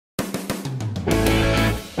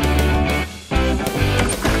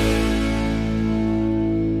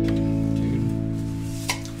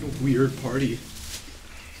weird party.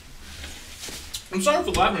 I'm sorry for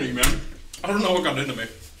laughing at you, man. I don't know what got into me.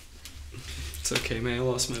 It's okay, man. I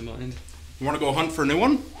lost my mind. You want to go hunt for a new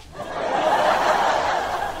one?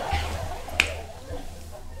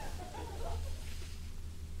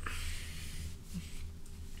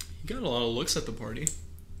 You got a lot of looks at the party.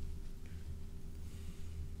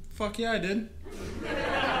 Fuck yeah, I did.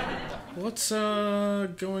 What's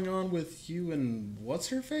going on with you and what's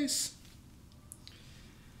her face?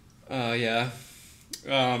 Yeah.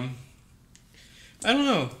 I don't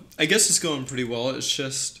know. I guess it's going pretty well. It's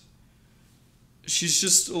just... she's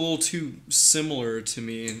just a little too similar to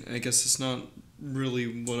me, and I guess it's not really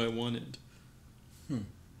what I wanted.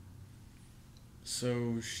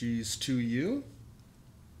 So she's to you?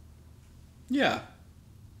 Yeah.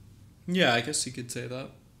 Yeah, I guess you could say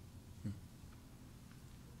that.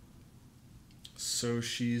 So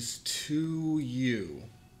she's to you.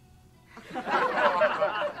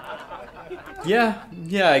 Yeah,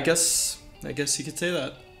 I guess you could say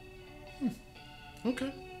that.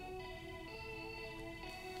 Okay.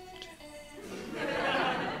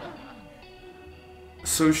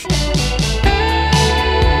 So she...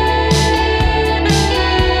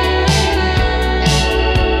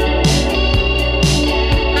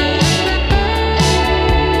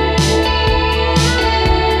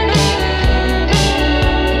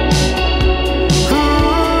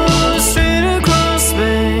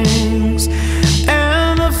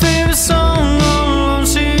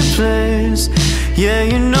 Yeah,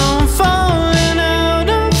 you know I'm falling out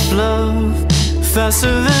of love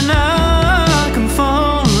faster than I can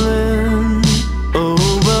fall in. Oh,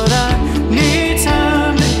 but I need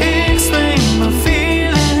time to explain my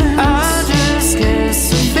feelings. I just can't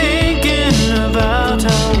stop thinking about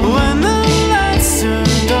how when the